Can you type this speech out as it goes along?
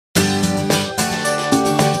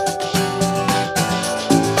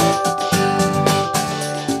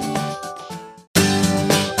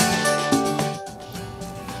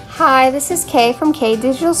Hi, this is Kay from Kay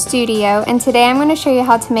Digital Studio, and today I'm going to show you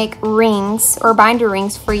how to make rings or binder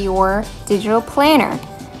rings for your digital planner.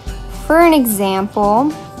 For an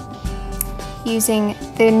example, using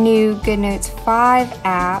the new GoodNotes 5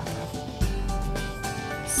 app,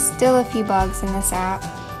 still a few bugs in this app.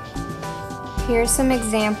 Here's some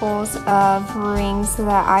examples of rings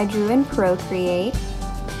that I drew in Procreate.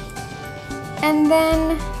 And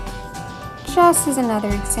then, just as another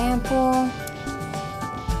example,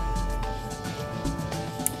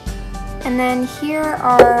 and then here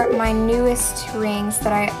are my newest rings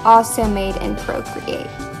that I also made in Procreate.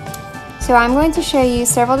 So I'm going to show you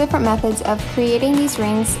several different methods of creating these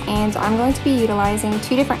rings, and I'm going to be utilizing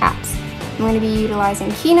two different apps. I'm going to be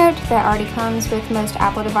utilizing Keynote that already comes with most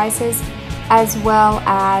Apple devices, as well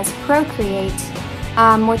as Procreate,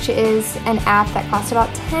 which is an app that costs about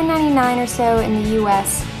 $10.99 or so in the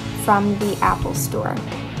US from the Apple Store.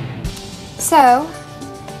 So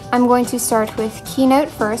I'm going to start with Keynote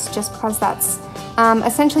first, just because that's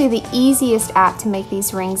essentially the easiest app to make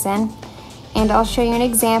these rings in. And I'll show you an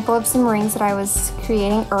example of some rings that I was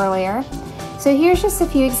creating earlier. So here's just a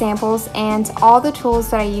few examples, and all the tools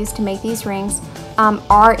that I use to make these rings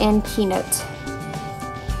are in Keynote.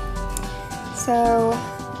 So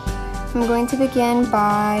I'm going to begin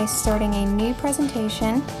by starting a new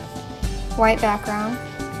presentation, white background,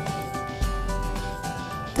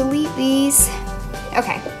 delete these.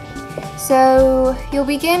 Okay, so you'll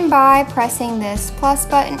begin by pressing this plus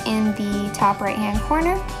button in the top right hand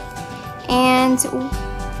corner, and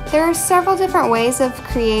there are several different ways of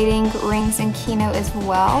creating rings in Keynote as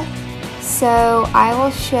well. So I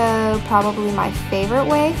will show probably my favorite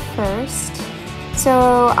way first.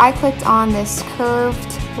 So I clicked on this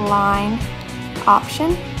curved line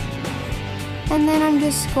option, and then I'm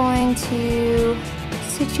just going to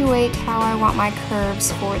situate how I want my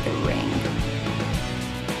curves for the ring.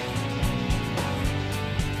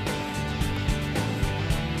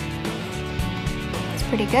 It's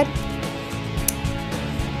pretty good.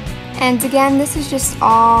 And again, this is just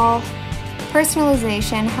all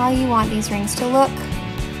personalization, how you want these rings to look,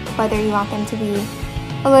 whether you want them to be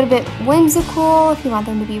a little bit whimsical, if you want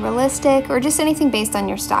them to be realistic, or just anything based on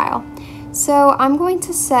your style. So I'm going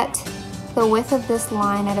to set the width of this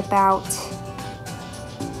line at about,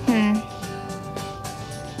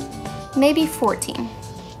 maybe 14.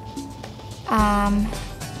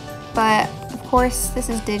 But of course, this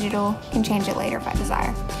is digital, you can change it later if I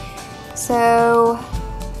desire. So,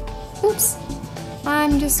 oops,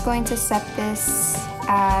 I'm just going to set this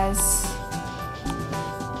as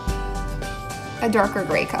a darker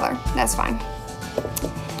gray color. That's fine.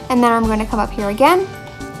 And then I'm going to come up here again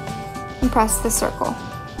and press the circle.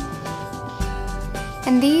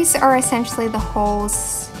 And these are essentially the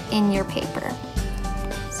holes in your paper.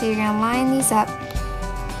 So you're going to line these up.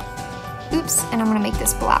 Oops, and I'm going to make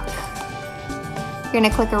this black. You're going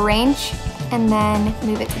to click Arrange and then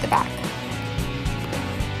move it to the back.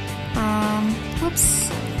 Whoops.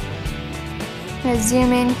 I'm going to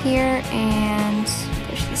zoom in here and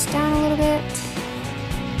push this down a little bit.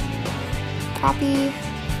 Copy,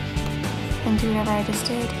 and do whatever I just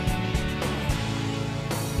did.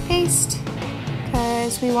 Paste,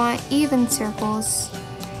 because we want even circles.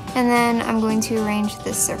 And then I'm going to arrange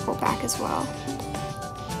this circle back as well.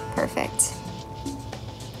 Perfect.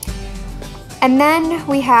 And then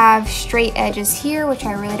we have straight edges here, which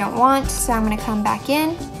I really don't want, so I'm going to come back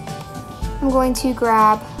in. I'm going to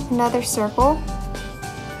grab another circle.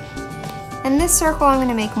 And this circle I'm going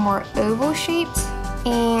to make more oval shaped,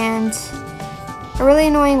 and a really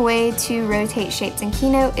annoying way to rotate shapes in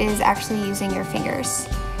Keynote is actually using your fingers.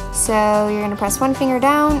 So you're going to press one finger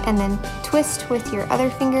down and then twist with your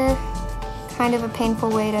other finger. Kind of a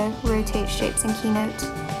painful way to rotate shapes in Keynote.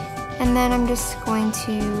 And then I'm just going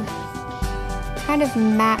to kind of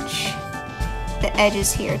match the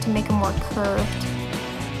edges here to make a more curved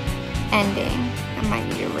ending. I might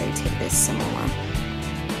need to rotate this some more.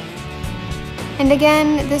 And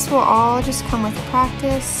again, this will all just come with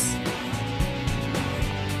practice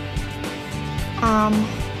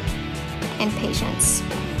and patience.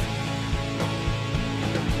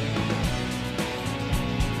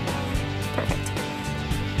 Perfect.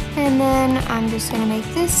 And then I'm just going to make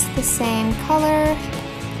this the same color.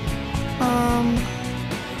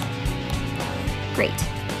 Great.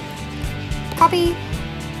 Copy.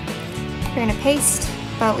 We're going to paste,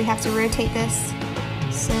 but we have to rotate this.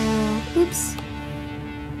 So, oops.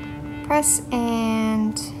 Press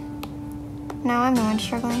and, now I'm the one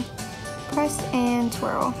struggling. Press and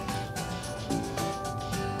twirl.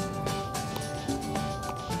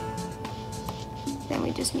 Then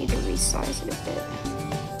we just need to resize it a bit.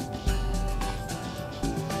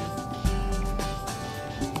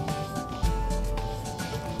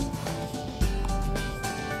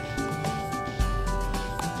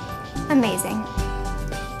 Amazing.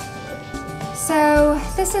 So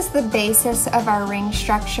this is the basis of our ring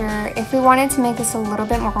structure. If we wanted to make this a little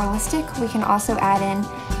bit more realistic, we can also add in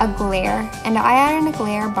a glare. And I add in a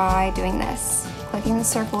glare by doing this. Clicking the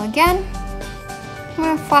circle again. I'm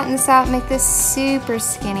gonna flatten this out, make this super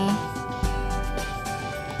skinny.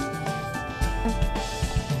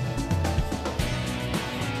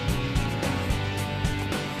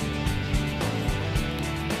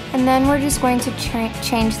 And then we're just going to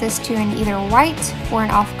change this to an either white or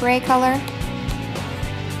an off gray color.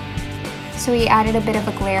 So we added a bit of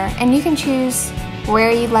a glare, and you can choose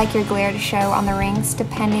where you'd like your glare to show on the rings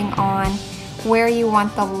depending on where you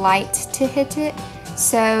want the light to hit it.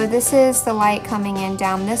 So this is the light coming in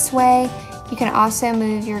down this way. You can also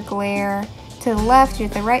move your glare to the left or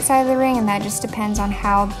to the right side of the ring, and that just depends on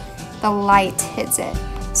how the light hits it.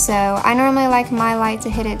 So I normally like my light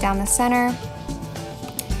to hit it down the center.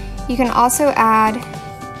 You can also add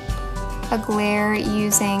a glare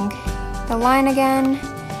using the line again.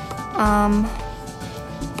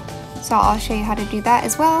 So I'll show you how to do that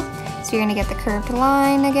as well. So you're gonna get the curved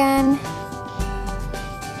line again.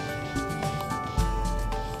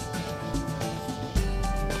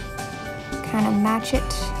 Kind of match it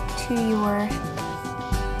to your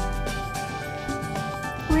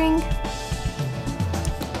ring.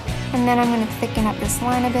 And then I'm gonna thicken up this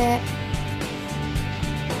line a bit.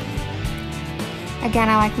 Again,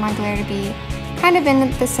 I like my glare to be kind of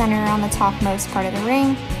in the center on the topmost part of the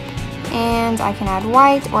ring. And I can add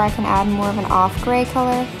white, or I can add more of an off gray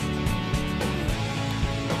color.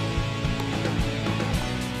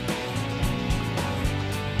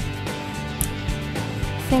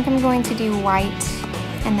 I think I'm going to do white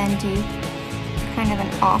and then do kind of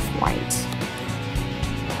an off white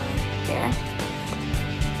there.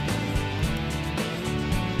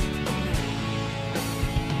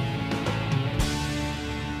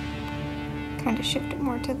 Kind of shift it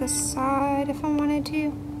more to the side if I wanted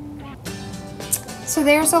to. So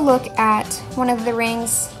there's a look at one of the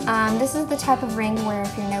rings. This is the type of ring where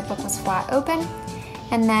if your notebook was flat open,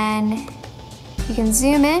 and then you can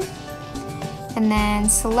zoom in and then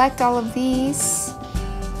select all of these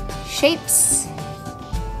shapes.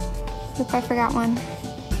 Oop, I forgot one.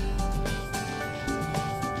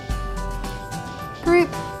 Group,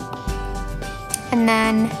 and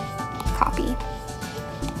then copy.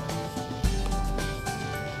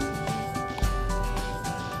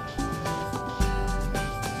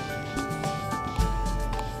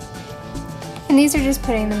 And these are just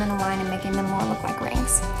putting them in a line and making them more look like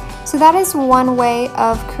rings. So that is one way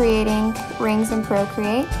of creating rings in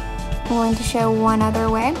Procreate. I'm going to show one other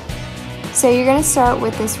way. So you're going to start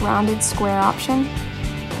with this rounded square option.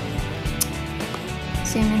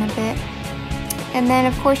 Zoom in a bit. And then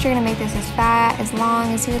of course you're going to make this as fat, as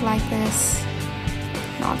long as you would like this.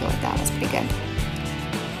 And I'll go with that, that's pretty good.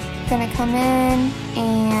 Going to come in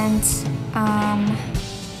and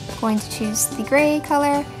going to choose the gray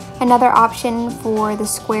color. Another option for the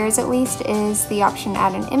squares at least is the option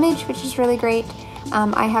add an image, which is really great.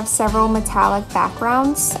 I have several metallic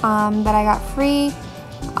backgrounds that I got free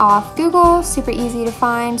off Google, super easy to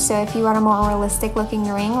find. So if you want a more realistic looking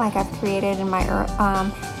ring like I've created in my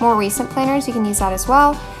more recent planners, you can use that as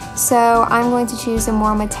well. So I'm going to choose a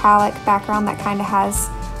more metallic background that kind of has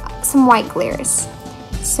some white glares.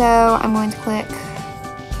 So I'm going to click,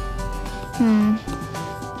 I'm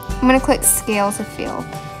going to click scale to fill.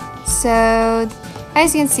 So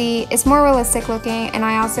as you can see, it's more realistic looking, and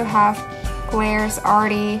I also have glares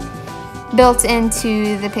already built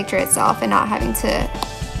into the picture itself and not having to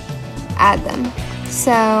add them.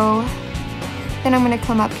 So then I'm going to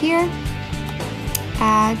come up here,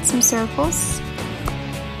 add some circles,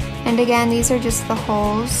 and again these are just the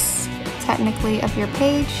holes technically of your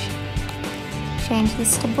page. Change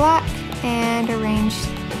this to black and arrange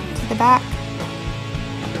to the back.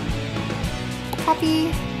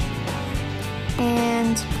 Copy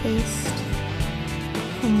and paste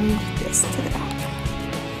and move this to the back.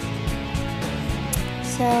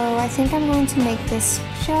 So I think I'm going to make this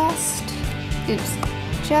just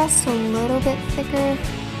a little bit thicker.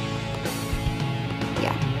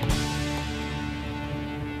 Yeah.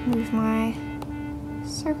 Move my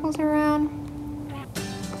circles around.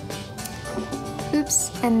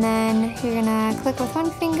 Oops, and then you're gonna click with one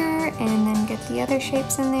finger and then get the other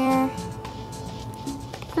shapes in there.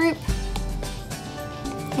 Group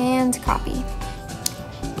and copy.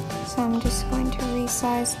 So I'm just going to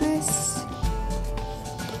resize this.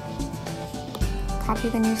 Copy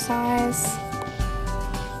the new size.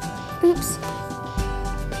 Oops.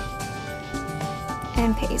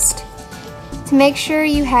 And paste. To make sure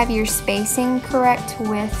you have your spacing correct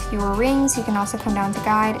with your rings, you can also come down to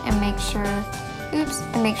guide and make sure,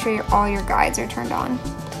 all your guides are turned on.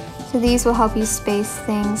 So these will help you space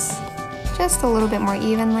things just a little bit more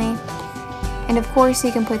evenly. And of course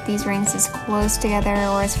you can put these rings as close together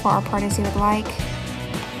or as far apart as you would like.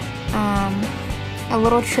 A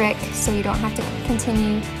little trick so you don't have to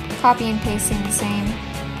continue copy and pasting the same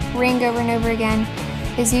ring over and over again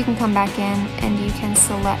is you can come back in and you can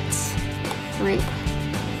select group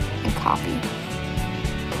and copy.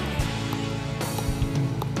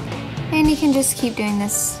 And you can just keep doing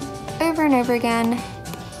this over and over again.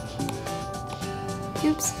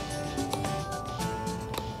 Oops.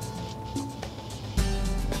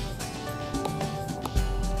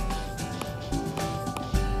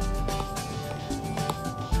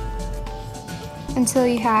 Until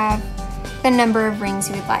you have the number of rings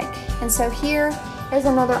you would like. And so here is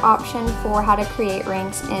another option for how to create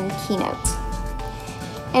rings in Keynote.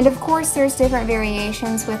 And of course there's different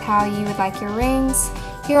variations with how you would like your rings.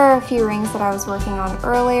 Here are a few rings that I was working on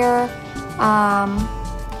earlier.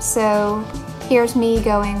 So here's me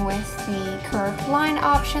going with the curved line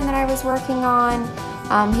option that I was working on.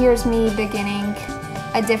 Here's me beginning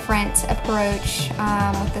a different approach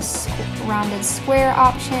with this rounded square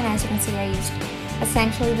option. As you can see, I used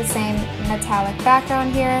essentially the same metallic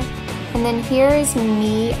background here. And then here is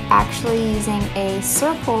me actually using a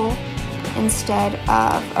circle instead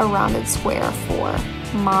of a rounded square for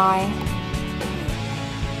my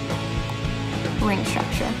ring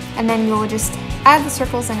structure. And then you'll just add the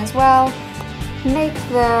circles in as well, make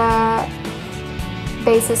the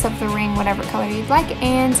basis of the ring whatever color you'd like,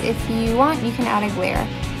 and if you want you can add a glare.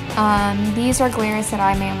 These are glares that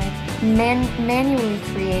I manually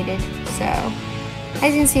created, so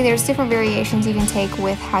as you can see there's different variations you can take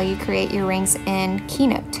with how you create your rings in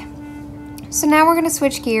Keynote. So now we're going to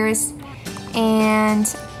switch gears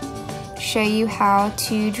and show you how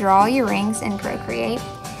to draw your rings in Procreate.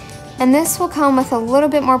 And this will come with a little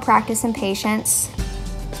bit more practice and patience.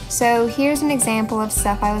 So here's an example of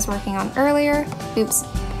stuff I was working on earlier. Oops.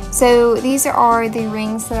 So these are the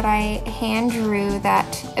rings that I hand drew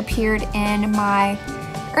that appeared in my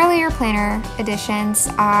earlier planner editions.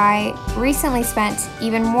 I recently spent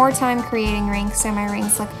even more time creating rings, so my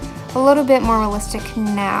rings look a little bit more realistic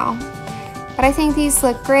now. But I think these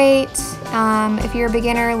look great. If you're a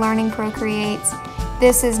beginner learning Procreate,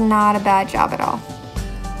 this is not a bad job at all.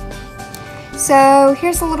 So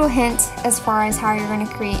here's a little hint as far as how you're going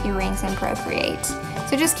to create your rings in Procreate.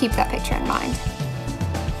 So just keep that picture in mind.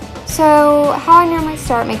 So how I normally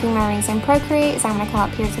start making my rings in Procreate is I'm going to come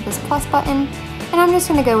up here to this plus button, and I'm just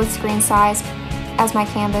going to go with screen size as my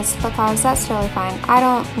canvas because that's totally fine. I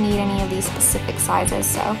don't need any of these specific sizes,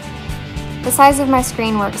 so the size of my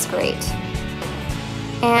screen works great.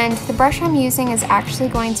 And the brush I'm using is actually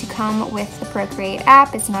going to come with the Procreate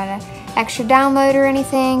app. It's not an extra download or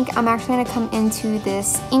anything. I'm actually going to come into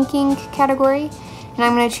this inking category, and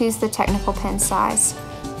I'm going to choose the technical pen size.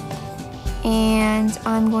 And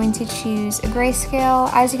I'm going to choose a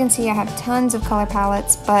grayscale. As you can see, I have tons of color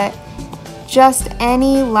palettes, but just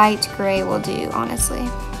any light gray will do, honestly.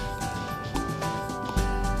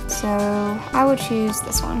 So I will choose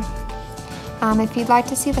this one. If you'd like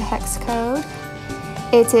to see the hex code,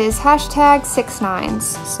 it is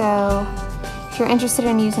 #69s. So if you're interested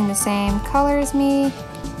in using the same color as me,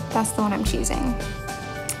 that's the one I'm choosing.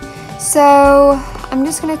 So I'm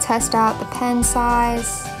just going to test out the pen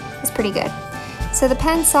size. It's pretty good. So the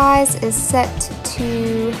pen size is set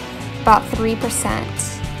to about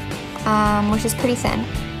 3%, which is pretty thin.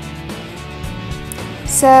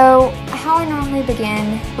 So how I normally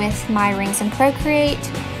begin with my rings in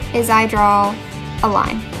Procreate is I draw a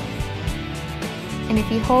line. And if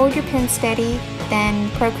you hold your pen steady, then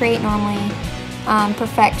Procreate normally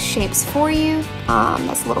perfects shapes for you.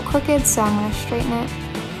 That's a little crooked, so I'm going to straighten it.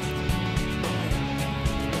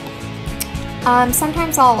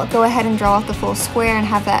 Sometimes I'll go ahead and draw out the full square and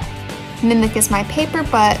have that mimic as my paper,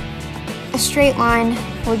 but a straight line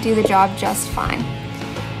will do the job just fine.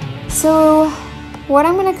 So what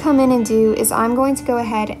I'm going to come in and do is I'm going to go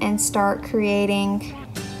ahead and start creating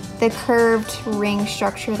the curved ring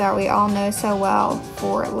structure that we all know so well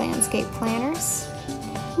for landscape planners.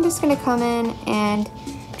 I'm just going to come in and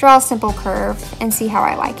draw a simple curve and see how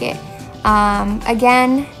I like it.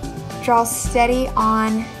 Again, draw steady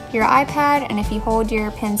on your iPad, and if you hold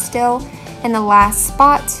your pen still in the last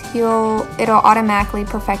spot, it'll automatically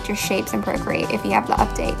perfect your shapes in Procreate if you have the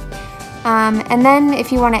update. And then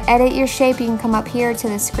if you want to edit your shape, you can come up here to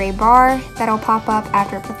this gray bar that'll pop up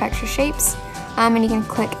after it perfects your shapes, and you can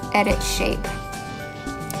click edit shape.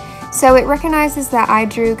 So it recognizes that I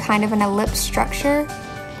drew kind of an ellipse structure.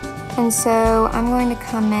 And so I'm going to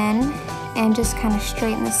come in and just kind of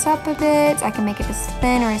straighten this up a bit. I can make it as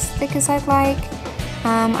thin or as thick as I'd like.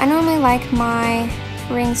 I normally like my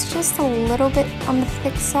rings just a little bit on the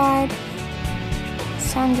thick side.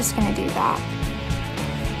 So I'm just gonna do that.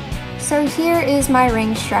 So here is my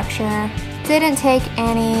ring structure. Didn't take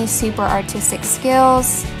any super artistic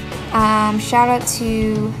skills. Shout out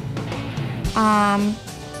to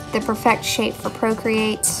the Perfect Shape for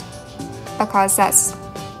Procreate, because that's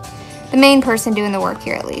the main person doing the work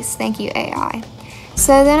here, at least. Thank you, AI.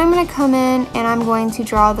 So then I'm going to come in and I'm going to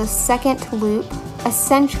draw the second loop,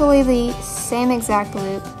 essentially the same exact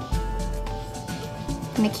loop.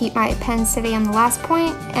 I'm going to keep my pen steady on the last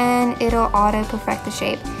point and it'll auto perfect the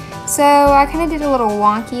shape. So I kind of did a little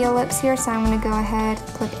wonky ellipse here, so I'm going to go ahead,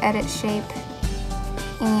 click Edit Shape,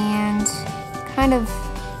 and kind of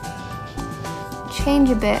change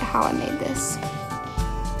a bit how I made this.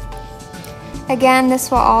 Again,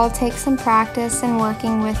 this will all take some practice and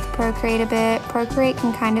working with Procreate a bit. Procreate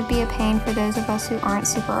can kind of be a pain for those of us who aren't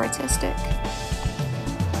super artistic.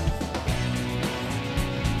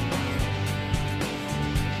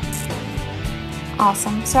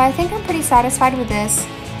 Awesome, so I think I'm pretty satisfied with this.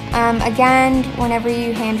 Again, whenever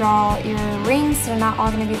you hand draw your rings, they're not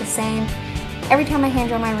all going to be the same. Every time I hand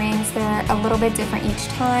draw my rings, they're a little bit different each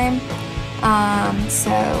time.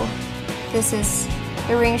 So this is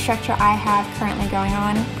the ring structure I have currently going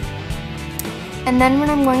on. And then what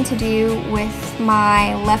I'm going to do with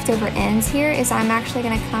my leftover ends here is I'm actually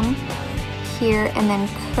going to come here and then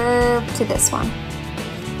curve to this one.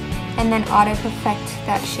 And then auto perfect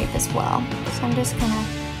that shape as well. So I'm just going to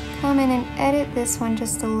come in and edit this one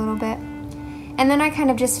just a little bit. And then I kind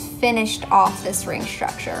of just finished off this ring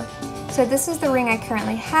structure. So this is the ring I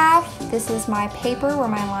currently have. This is my paper where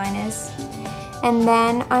my line is. And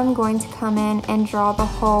then I'm going to come in and draw the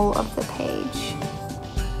whole of the page.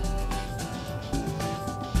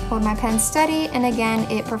 Hold my pen steady, and again,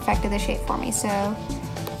 it perfected the shape for me. So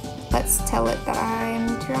let's tell it that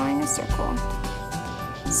I'm drawing a circle.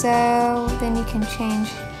 So then you can change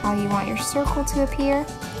how you want your circle to appear.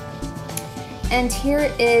 And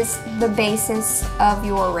here is the basis of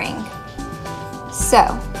your ring. So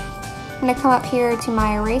I'm going to come up here to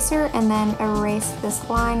my eraser and then erase this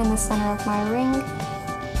line in the center of my ring.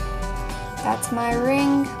 That's my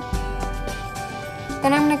ring.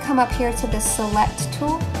 Then I'm going to come up here to the select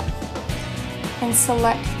tool and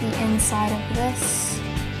select the inside of this.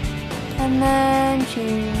 And then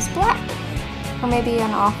choose black, or maybe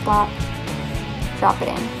an off black, drop it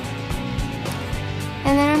in.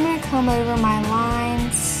 And then I'm going to come over my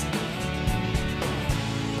lines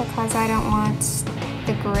because I don't want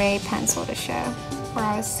the gray pencil to show where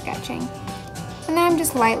I was sketching. And then I'm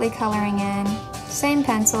just lightly coloring in. Same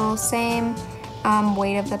pencil, same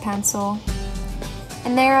weight of the pencil.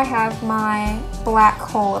 And there I have my black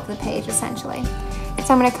hole of the page essentially.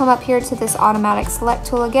 So I'm going to come up here to this automatic select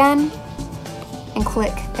tool again and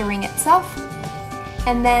click the ring itself.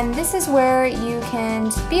 And then this is where you can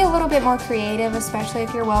be a little bit more creative, especially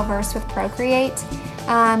if you're well versed with Procreate.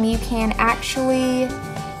 You can actually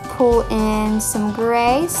pull in some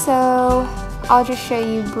gray, so I'll just show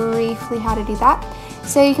you briefly how to do that.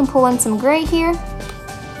 So you can pull in some gray here,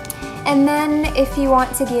 and then if you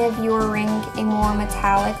want to give your ring a more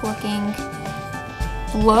metallic looking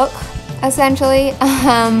look, essentially,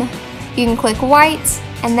 you can click white,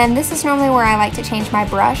 and then this is normally where I like to change my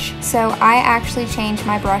brush. So I actually change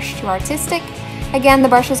my brush to artistic. Again, the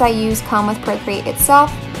brushes I use come with Procreate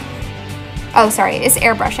itself. Oh, sorry, it's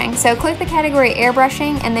airbrushing. So click the category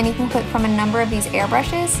airbrushing, and then you can click from a number of these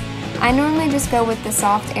airbrushes. I normally just go with the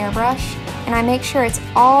soft airbrush, and I make sure it's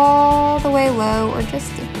all the way low or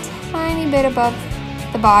just a tiny bit above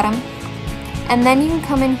the bottom. And then you can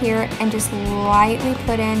come in here and just lightly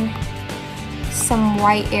put in some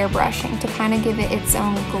white airbrushing to kind of give it its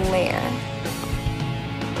own glare.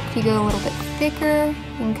 If you go a little bit thicker,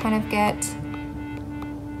 you can kind of get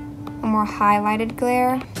a more highlighted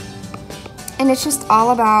glare. And it's just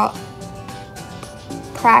all about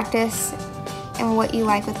practice and what you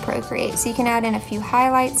like with Procreate. So you can add in a few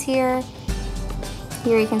highlights here.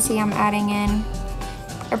 Here you can see I'm adding in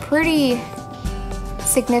a pretty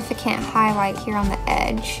significant highlight here on the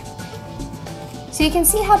edge. So you can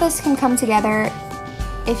see how this can come together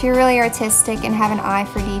if you're really artistic and have an eye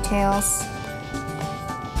for details.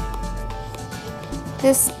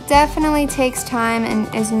 This definitely takes time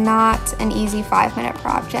and is not an easy 5-minute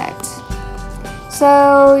project.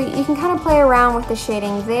 So you can kind of play around with the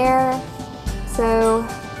shading there. So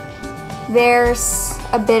there's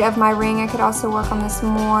a bit of my ring. I could also work on this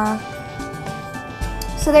more.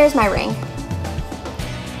 So there's my ring.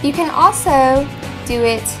 You can also do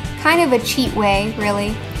it kind of a cheat way,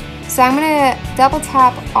 really. So I'm gonna double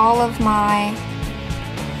tap all of my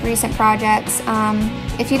recent projects.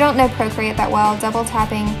 If you don't know Procreate that well, double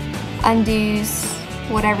tapping undoes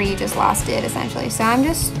whatever you just last did, essentially. So I'm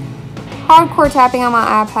just hardcore tapping on my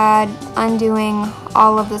iPad, undoing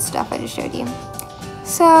all of the stuff I just showed you.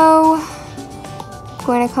 So I'm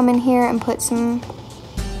going to come in here and put some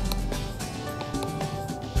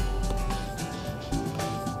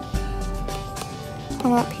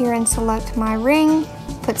come up here and select my ring,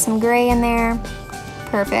 put some gray in there.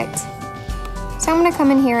 Perfect. So I'm going to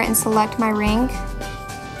come in here and select my ring.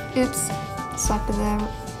 Oops, selected the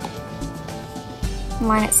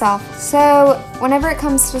line itself. So whenever it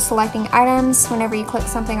comes to selecting items, whenever you click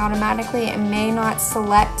something automatically, it may not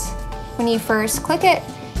select when you first click it.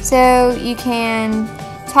 So you can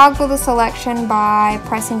toggle the selection by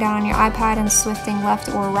pressing down on your iPad and swifting left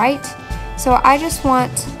or right. So I just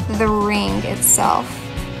want the ring itself.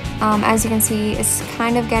 As you can see, it's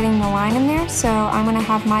kind of getting the line in there, so I'm going to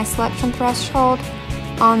have my selection threshold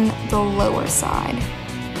on the lower side.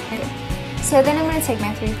 Okay. So then I'm going to take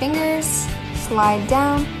my 3 fingers, slide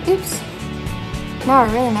down. Oops. Now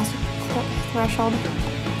I really messed with the threshold.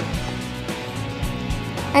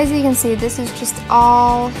 As you can see, this is just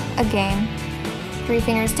all a game. 3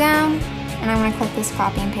 fingers down, and I'm going to click this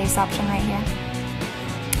copy and paste option right here.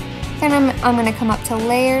 Then I'm going to come up to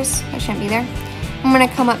layers. That shouldn't be there. I'm going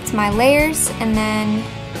to come up to my layers, and then,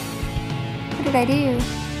 what did I do?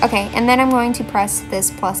 Okay, and then I'm going to press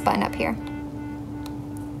this plus button up here.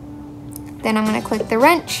 Then I'm going to click the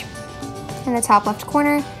wrench in the top left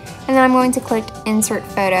corner, and then I'm going to click insert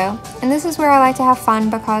photo. And this is where I like to have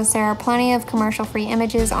fun because there are plenty of commercial-free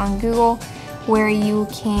images on Google where you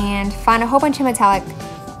can find a whole bunch of metallic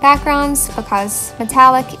backgrounds, because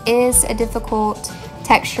metallic is a difficult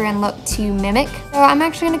texture and look to mimic. So I'm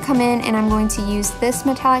actually going to come in and I'm going to use this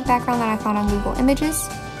metallic background that I found on Google Images.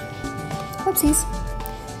 Whoopsies.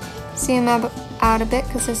 Zoom out a bit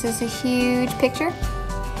because this is a huge picture.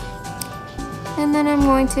 And then I'm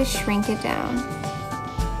going to shrink it down.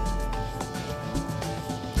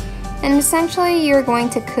 And essentially you're going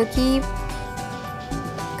to cookie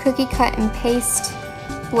cut and paste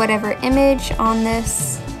whatever image on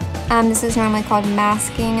this. This is normally called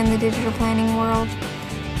masking in the digital planning world.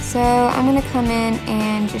 So I'm going to come in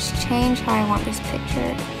and just change how I want this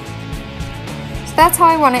picture. So that's how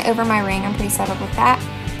I want it over my ring. I'm pretty settled with that.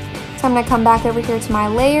 So I'm going to come back over here to my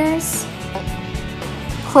layers,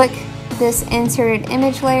 click this inserted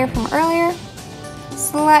image layer from earlier,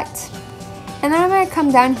 select, and then I'm going to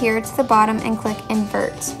come down here to the bottom and click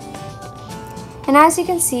invert. And as you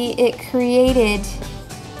can see, it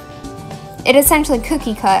essentially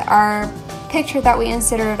cookie cut our picture that we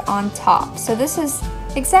inserted on top. So this is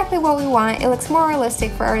exactly what we want. It looks more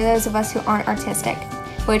realistic for those of us who aren't artistic,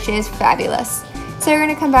 which is fabulous. So we're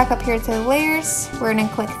going to come back up here to the layers. We're going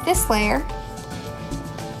to click this layer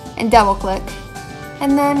and double click,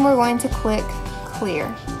 and then we're going to click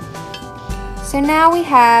clear. So now we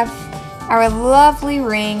have our lovely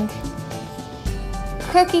ring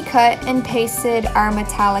cookie cut and pasted our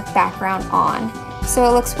metallic background on. So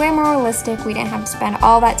it looks way more realistic. We didn't have to spend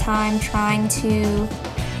all that time trying to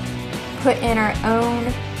put in our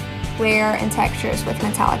own layer and textures with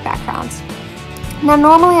metallic backgrounds. Now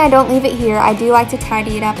normally I don't leave it here. I do like to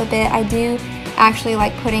tidy it up a bit. I do actually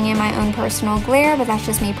like putting in my own personal glare, but that's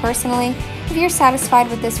just me personally. If you're satisfied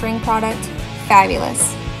with this ring product,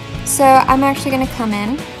 fabulous. So I'm actually going to come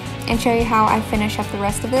in and show you how I finish up the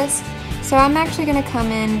rest of this. So I'm actually going to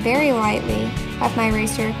come in very lightly, have my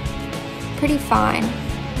eraser pretty fine.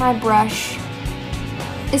 My brush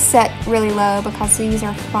is set really low because these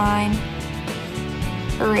are fine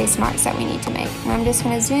erase marks that we need to make. And I'm just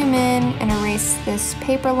going to zoom in and erase this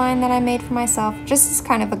paper line that I made for myself, just as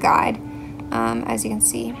kind of a guide, as you can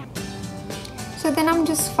see. So then I'm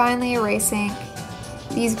just finally erasing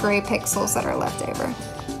these gray pixels that are left over.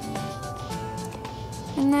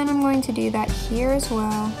 And then I'm going to do that here as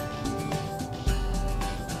well.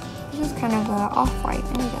 This is kind of a off-white.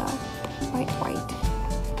 There we go. White.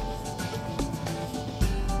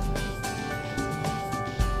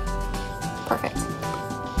 Perfect.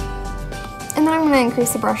 And then I'm going to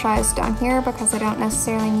increase the brush size down here because I don't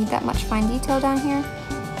necessarily need that much fine detail down here.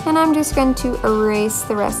 And I'm just going to erase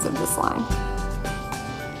the rest of this line.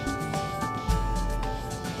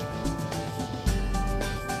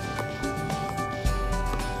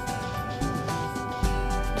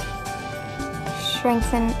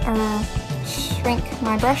 Shrink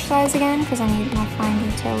my brush size again because I need my fine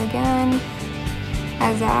detail again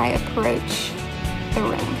as I approach the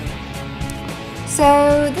ring.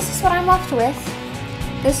 So this is what I'm left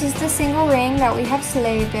with. This is the single ring that we have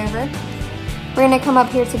slaved over. We're going to come up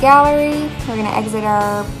here to gallery. We're going to exit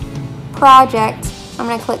our project. I'm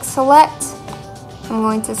going to click select. I'm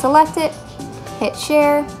going to select it, hit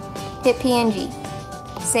share, hit PNG,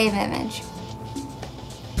 save image.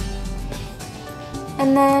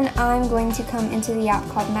 And then I'm going to come into the app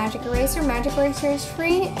called Magic Eraser. Magic Eraser is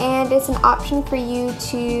free and it's an option for you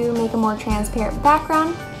to make a more transparent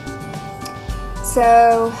background.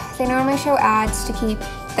 So they normally show ads to keep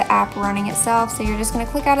the app running itself. So you're just going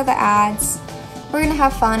to click out of the ads. We're going to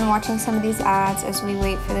have fun watching some of these ads as we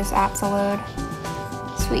wait for this app to load.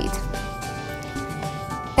 Sweet.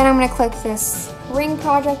 Then I'm going to click this ring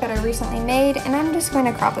project that I recently made, and I'm just going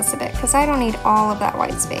to crop this a bit because I don't need all of that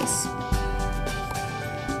white space.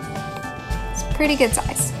 It's a pretty good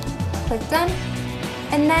size. Click done,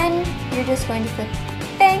 and then you're just going to click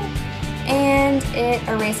bang, and it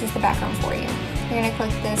erases the background for you. You're going to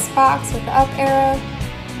click this box with the up arrow,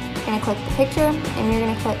 you're going to click the picture, and you're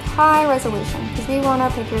going to click high resolution because we want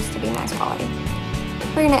our pictures to be nice quality.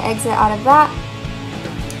 We're going to exit out of that,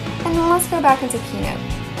 and then let's go back into Keynote.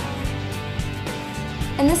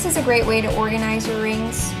 And this is a great way to organize your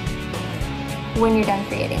rings when you're done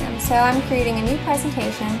creating them. So I'm creating a new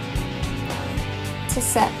presentation to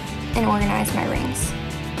set and organize my rings.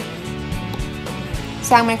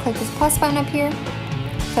 So I'm going to click this plus button up here,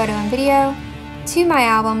 photo and video, to my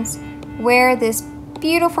albums, where this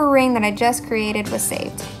beautiful ring that I just created was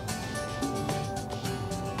saved.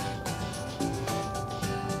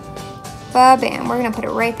 Ba-bam, we're going to put it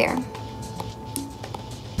right there.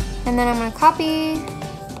 And then I'm going to copy,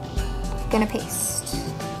 going to paste.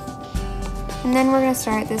 And then we're going to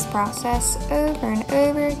start this process over and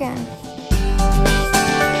over again.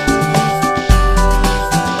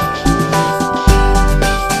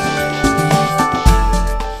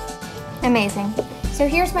 Amazing. So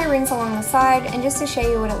here's my rings along the side, and just to show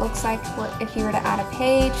you what it looks like if you were to add a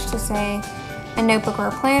page to, say, a notebook or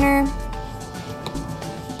a planner.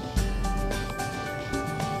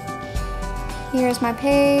 Here's my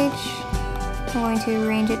page. I'm going to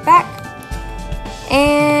arrange it back.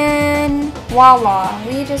 And voila,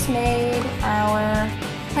 we just made our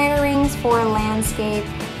planner rings for landscape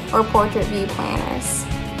or portrait view planners.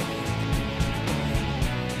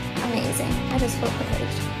 Amazing. I just flipped the page.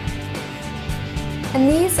 And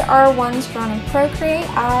these are ones drawn in Procreate.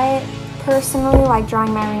 I personally like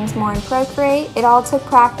drawing my rings more in Procreate. It all took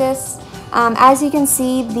practice. As you can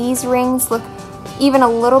see, these rings look even a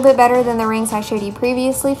little bit better than the rings I showed you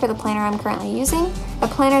previously for the planner I'm currently using. A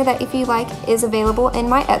planner that, if you like, is available in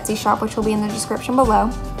my Etsy shop, which will be in the description below.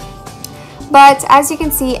 But as you can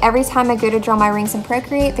see, every time I go to draw my rings in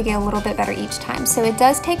Procreate, they get a little bit better each time. So it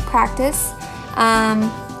does take practice.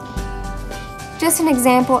 Just an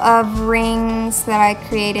example of rings that I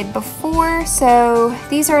created before. So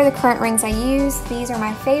these are the current rings I use. These are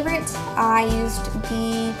my favorites. I used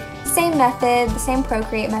the same method, the same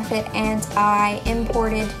Procreate method, and I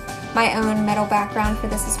imported my own metal background for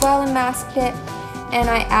this as well and masked it. And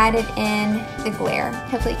I added in the glare.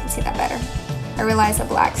 Hopefully you can see that better. I realize a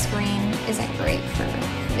black screen isn't great for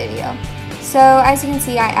video. So as you can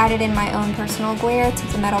see, I added in my own personal glare to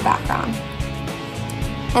the metal background.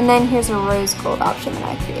 And then here's a rose gold option that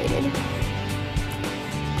I created.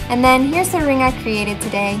 And then here's the ring I created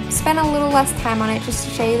today. Spent a little less time on it just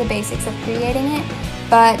to show you the basics of creating it.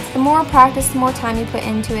 But the more practice, the more time you put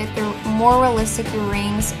into it, the more realistic your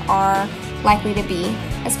rings are likely to be.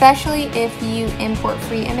 Especially if you import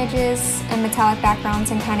free images and metallic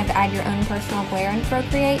backgrounds and kind of add your own personal glare in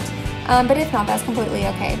Procreate. But if not, that's completely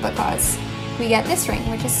okay because we get this ring,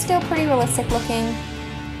 which is still pretty realistic looking.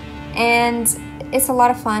 And it's a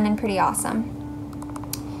lot of fun and pretty awesome.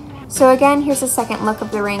 So again, here's a second look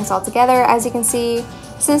of the rings all together. As you can see,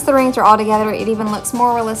 since the rings are all together, it even looks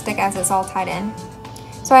more realistic as it's all tied in.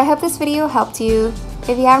 So I hope this video helped you. If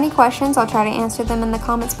you have any questions, I'll try to answer them in the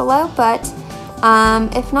comments below, but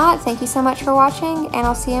if not, thank you so much for watching, and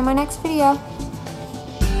I'll see you in my next video.